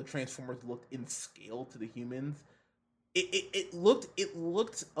the Transformers looked in scale to the humans, it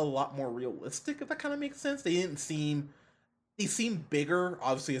looked a lot more realistic, if that kind of makes sense. They didn't seem they seem bigger,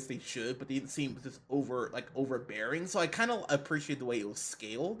 obviously as they should, but they didn't seem just overbearing. So I kind of appreciate the way it was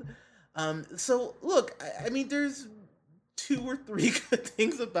scaled. So look, I mean, there's two or three good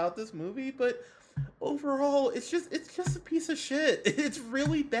things about this movie, but overall, it's just a piece of shit. It's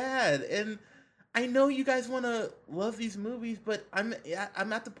really bad, and I know you guys want to love these movies, but I'm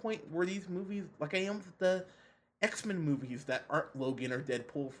at the point where these movies, like I am with the X-Men movies that aren't Logan or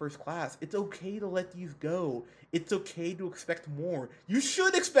Deadpool First Class. It's okay to let these go. It's okay to expect more. You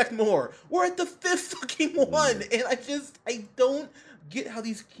should expect more. We're at the fifth fucking one, and I don't get how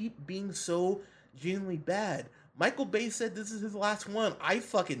these keep being so genuinely bad. Michael Bay said this is his last one. I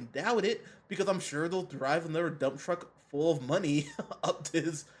fucking doubt it because I'm sure they'll drive another dump truck full of money up to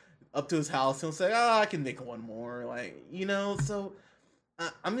his house and say, "Oh, I can make one more." Like, so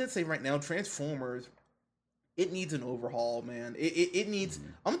I'm gonna say right now, Transformers, it needs an overhaul, man. It needs.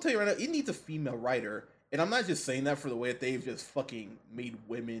 I'm gonna tell you right now, it needs a female writer, and I'm not just saying that for the way that they've just fucking made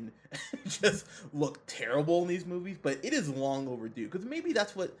women just look terrible in these movies, but it is long overdue because maybe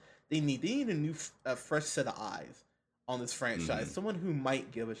that's what they need. They need a new, fresh set of eyes on this franchise, someone who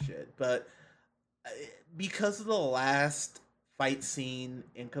might give a shit. But because of the last fight scene,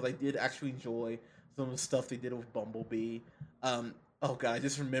 and because I did actually enjoy some of the stuff they did with Bumblebee. Oh god, I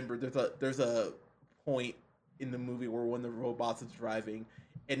just remembered there's a point in the movie where one of the robots is driving,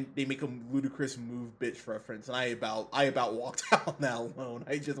 and they make a ludicrous "move, bitch" reference, and I about walked out on that alone.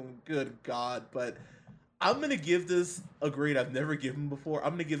 I just went, good god. But I'm gonna give this a grade I've never given before.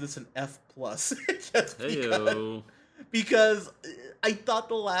 I'm gonna give this an F plus, just because I thought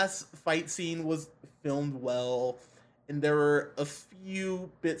the last fight scene was filmed well, and there were a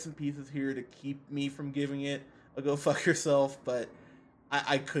few bits and pieces here to keep me from giving it a go fuck yourself, but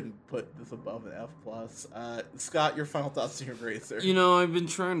I couldn't put this above an F plus. Scott, your final thoughts on your grade, sir? I've been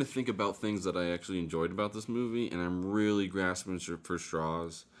trying to think about things that I actually enjoyed about this movie, and I'm really grasping for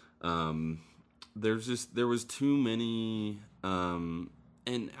straws. There was too many, a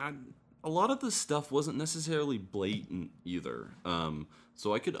lot of the stuff wasn't necessarily blatant either.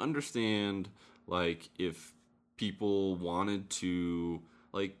 So I could understand, like, if people wanted to,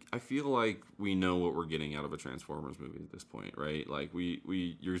 like, I feel like we know what we're getting out of a Transformers movie at this point, right? Like,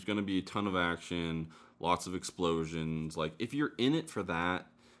 there's going to be a ton of action, lots of explosions. Like, if you're in it for that,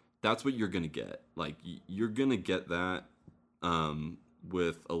 that's what you're going to get. Like, you're going to get that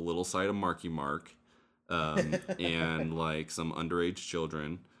with a little side of Marky Mark and, like, some underage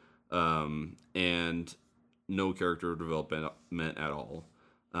children and no character development at all.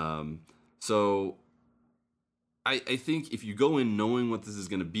 So I think if you go in knowing what this is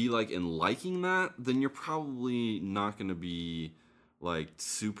going to be like and liking that, then you're probably not going to be, like,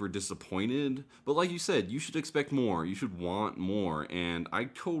 super disappointed. But like you said, you should expect more. You should want more. And I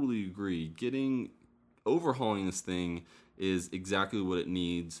totally agree. Overhauling this thing is exactly what it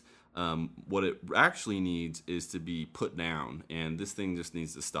needs. What it actually needs is to be put down. And this thing just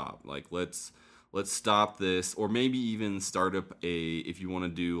needs to stop. Like, let's stop this. Or maybe even start up if you want to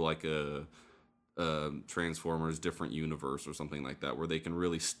do, like, a Transformers different universe or something like that, where they can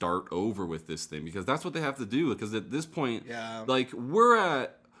really start over with this thing, because that's what they have to do. Because at this point, like, we're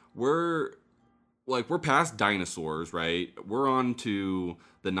past dinosaurs, right? We're on to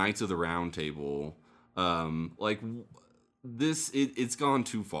the Knights of the Round Table. It's gone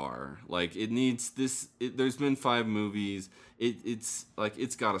too far. Like, it needs this. There's been 5 movies. It's like,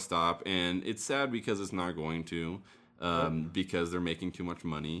 it's got to stop, and it's sad because it's not going to, because they're making too much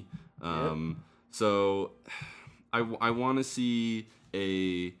money. So I want to see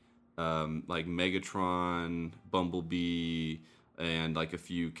a like Megatron, Bumblebee, and, like, a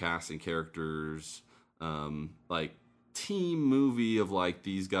few casting characters, like, team movie of, like,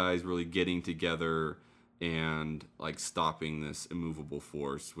 these guys really getting together and, like, stopping this immovable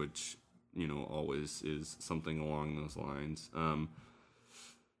force, which, always is something along those lines.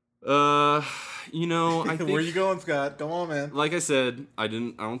 I think, where you going, Scott? Come on, man. Like I said, I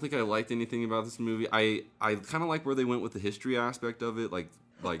don't think I liked anything about this movie. I kind of like where they went with the history aspect of it.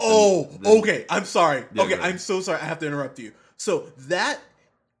 Okay. I'm sorry. Yeah, okay, I'm so sorry. I have to interrupt you. So that,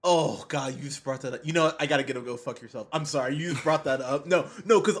 oh god, you just brought that up. You know what? I gotta go fuck yourself. I'm sorry. You just brought that up. No,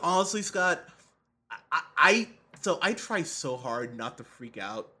 because honestly, Scott, I try so hard not to freak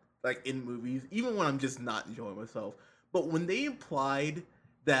out, like, in movies, even when I'm just not enjoying myself. But when they implied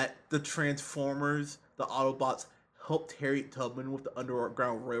that the Transformers, the Autobots, helped Harriet Tubman with the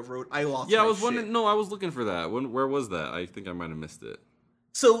Underground Railroad, I lost my shit. I was looking for that. Where was that? I think I might have missed it.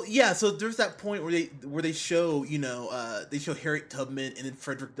 So yeah, so there's that point where they show, they show Harriet Tubman and then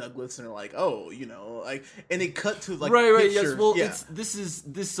Frederick Douglass, and they're like, oh, like, and they cut to like Right, yes. picture, Well, yeah, it's this is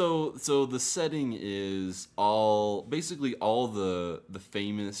this so the setting is basically all the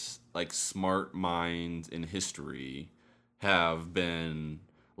famous like smart minds in history have been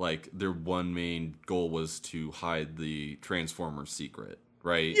like their one main goal was to hide the Transformers secret,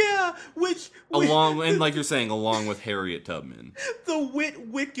 right? yeah, which Along and like you're saying, along with Harriet Tubman. the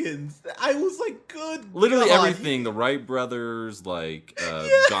Wiccans. I was like, good, Literally God. everything, the Wright brothers, like Yeah.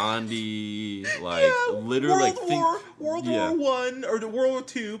 Gandhi, like Yeah, literally World War One or the World War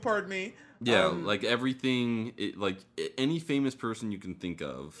Two, pardon me. Yeah, like everything, any famous person you can think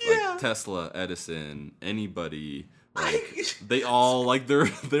of, Yeah. like Tesla, Edison, anybody, like they all like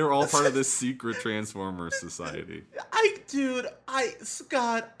they're all part of this secret Transformer society.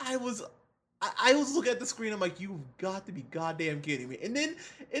 Scott, I was looking at the screen. I'm like, you've got to be goddamn kidding me. And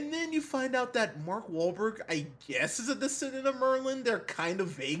then you find out that Mark Wahlberg, I guess, is a descendant of Merlin. They're kind of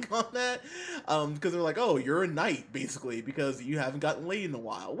vague on that, because they're like, oh, you're a knight basically because you haven't gotten laid in a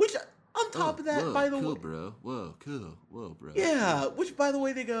while. Which on top of that, by the way, bro. Whoa, cool, whoa, bro. yeah. Which by the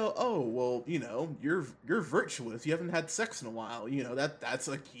way, they go, oh, well, you're virtuous. You haven't had sex in a while. That's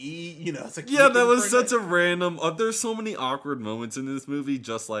a key. It's a key. Yeah, that thing was for such a random. There's so many awkward moments in this movie,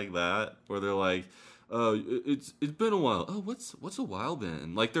 just like that, where they're like, it's been a while. Oh, what's a while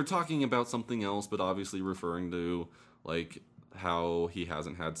been? Like they're talking about something else, but obviously referring to like how he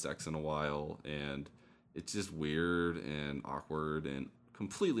hasn't had sex in a while, and it's just weird and awkward and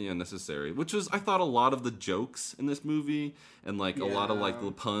completely unnecessary. Which was, I thought, a lot of the jokes in this movie and like a lot of like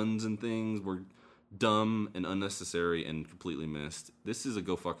the puns and things were dumb and unnecessary and completely missed. This is a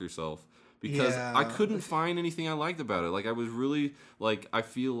go fuck yourself. Because I couldn't find anything I liked about it. Like, I was really, like, I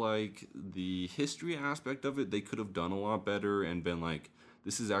feel like the history aspect of it, they could have done a lot better and been like,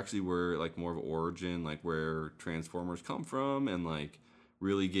 this is actually where, like, more of origin, like, where Transformers come from and, like,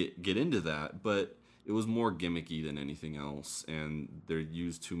 really get into that. But it was more gimmicky than anything else, and they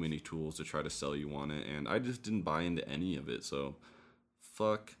used too many tools to try to sell you on it, and I just didn't buy into any of it, so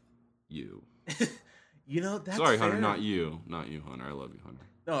fuck you. That's Sorry, fair. Hunter, not you, Hunter. I love you, Hunter.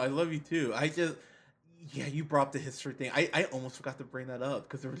 No, I love you too. You brought up the history thing. I almost forgot to bring that up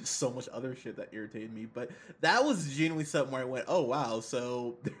because there was just so much other shit that irritated me. But that was genuinely something where I went, oh, wow.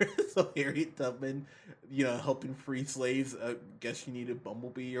 So Harriet Tubman, helping free slaves. Guess she needed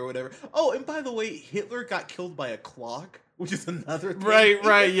Bumblebee or whatever. Oh, and by the way, Hitler got killed by a clock, which is another thing.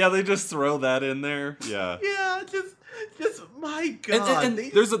 Right. Yeah, they just throw that in there. Yeah. Yeah, just my God. And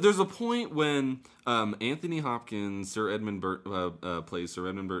there's a point when Anthony Hopkins, plays Sir Edmund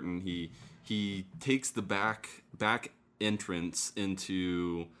Burton. He takes the back entrance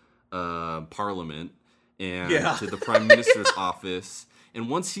into Parliament and to the Prime Minister's office. And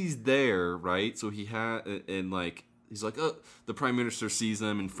once he's there, right? So he's like, oh, the Prime Minister sees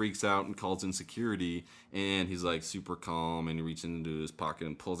him and freaks out and calls in security. And he's like super calm and he reaches into his pocket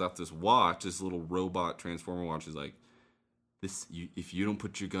and pulls out this watch, this little robot transformer watch. He's like, if you don't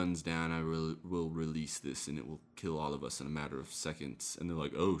put your guns down, I will release this and it will kill all of us in a matter of seconds. And they're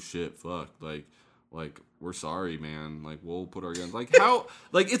like, oh shit, fuck, like we're sorry, man. Like we'll put our guns. Like how?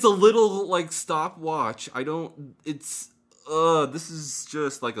 Like it's a little like stopwatch. This is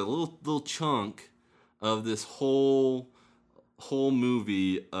just like a little chunk of this whole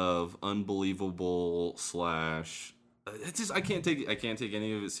movie of unbelievable slash. It's just I can't take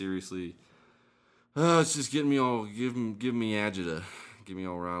any of it seriously. It's just getting me all give me agita, get me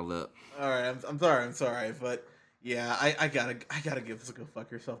all riled up. All right, I'm sorry, but yeah, I gotta give this a go fuck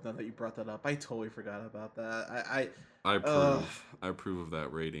yourself now that you brought that up. I totally forgot about that. I approve of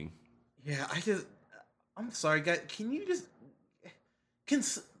that rating. Yeah, I'm sorry, guys.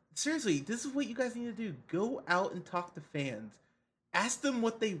 Seriously, this is what you guys need to do. Go out and talk to fans. Ask them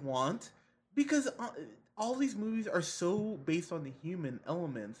what they want, because all these movies are so based on the human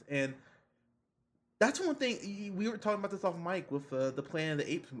elements, and that's one thing, we were talking about this off mic with the Planet of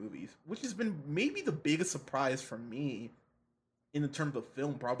the Apes movies, which has been maybe the biggest surprise for me in the terms of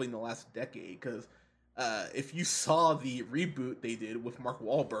film, probably in the last decade, because if you saw the reboot they did with Mark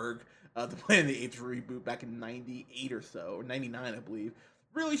Wahlberg, the Planet of the Apes reboot back in 98 or so, or 99, I believe,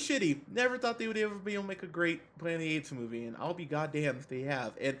 really shitty. Never thought they would ever be able to make a great Planet of the Apes movie, and I'll be goddamn if they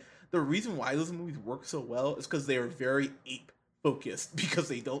have. And the reason why those movies work so well is because they are very ape focused, because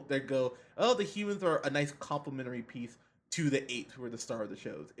they go, oh, the humans are a nice complementary piece to the apes who are the star of the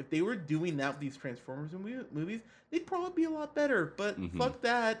shows. If they were doing that with these Transformers movies, they'd probably be a lot better. But fuck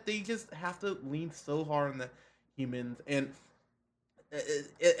that, they just have to lean so hard on the humans. And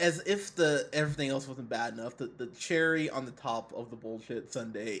as if the everything else wasn't bad enough, the cherry on the top of the bullshit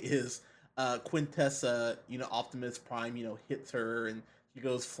sundae is Quintessa, Optimus Prime, hits her and she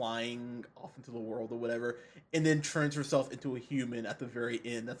goes flying off into the world or whatever, and then turns herself into a human at the very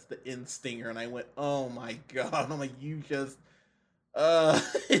end. That's the end stinger, and I went, oh my god! I'm like, you just,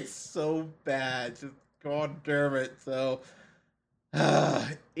 it's so bad. Just god damn it. So,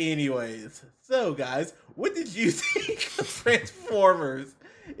 anyways, so guys, what did you think of Transformers?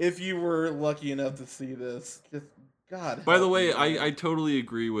 If you were lucky enough to see this, just God. By the help way, me, man. I totally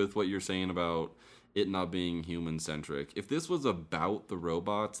agree with what you're saying about it not being human centric. If this was about the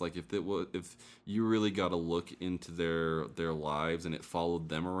robots, like if you really got to look into their lives and it followed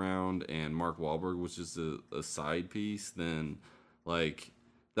them around and Mark Wahlberg was just a side piece, then like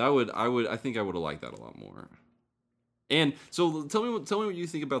I think I would have liked that a lot more. And so tell me what you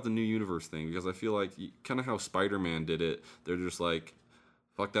think about the new universe thing, because I feel like kind of how Spider-Man did it. They're just like,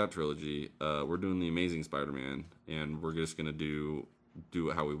 fuck that trilogy. We're doing the Amazing Spider-Man, and we're just gonna do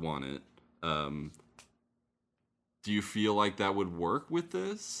it how we want it. Do you feel like that would work with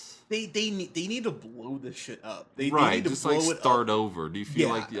this? They need to blow this shit up. They Right, need to just blow like it start up. over. Do you feel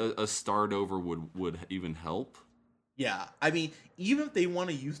Yeah. like a start over would even help? Yeah, I mean, even if they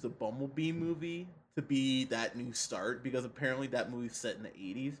want to use the Bumblebee movie to be that new start, because apparently that movie's set in the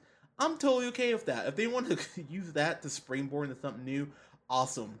 80s, I'm totally okay with that. If they want to use that to springboard into something new,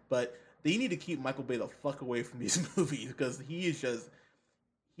 awesome. But they need to keep Michael Bay the fuck away from these movies, because he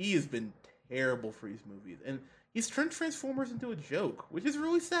has been terrible for these movies. And he's turned Transformers into a joke, which is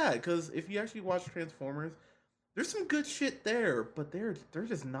really sad, because if you actually watch Transformers, there's some good shit there, but they're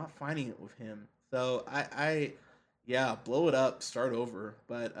just not finding it with him. So yeah, blow it up, start over.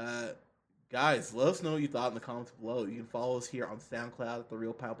 But guys, let us know what you thought in the comments below. You can follow us here on SoundCloud at The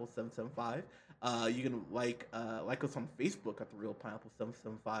Real Pineapple 775. You can like us on Facebook at The Real Pineapple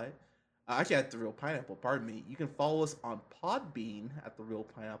 775. Actually, at The Real Pineapple, pardon me. You can follow us on Podbean at The Real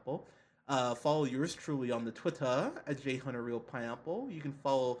Pineapple. Follow yours truly on the Twitter at JHunterRealPineapple. You can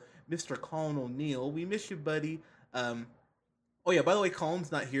follow Mr. Colin O'Neill. We miss you, buddy. Oh yeah, by the way,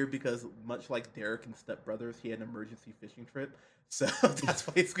 Colin's not here because much like Derek and Step Brothers, he had an emergency fishing trip. So that's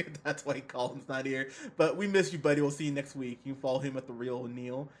why it's good. That's why Colin's not here. But we miss you, buddy. We'll see you next week. You can follow him at The Real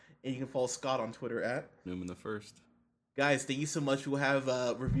O'Neill, and you can follow Scott on Twitter at Newman the First. Guys, thank you so much. We'll have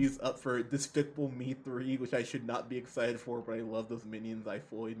reviews up for Despicable Me 3, which I should not be excited for, but I love those minions. I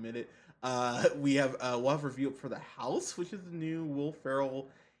fully admit it. We'll have a review up for The House, which is the new Will Ferrell,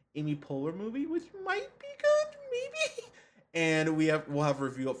 Amy Poehler movie, which might be good, maybe. And we'll have a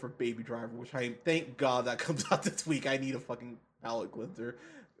review up for Baby Driver, which thank God that comes out this week. I need a fucking palate cleanser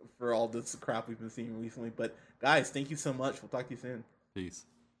for all this crap we've been seeing recently. But guys, thank you so much. We'll talk to you soon. Peace.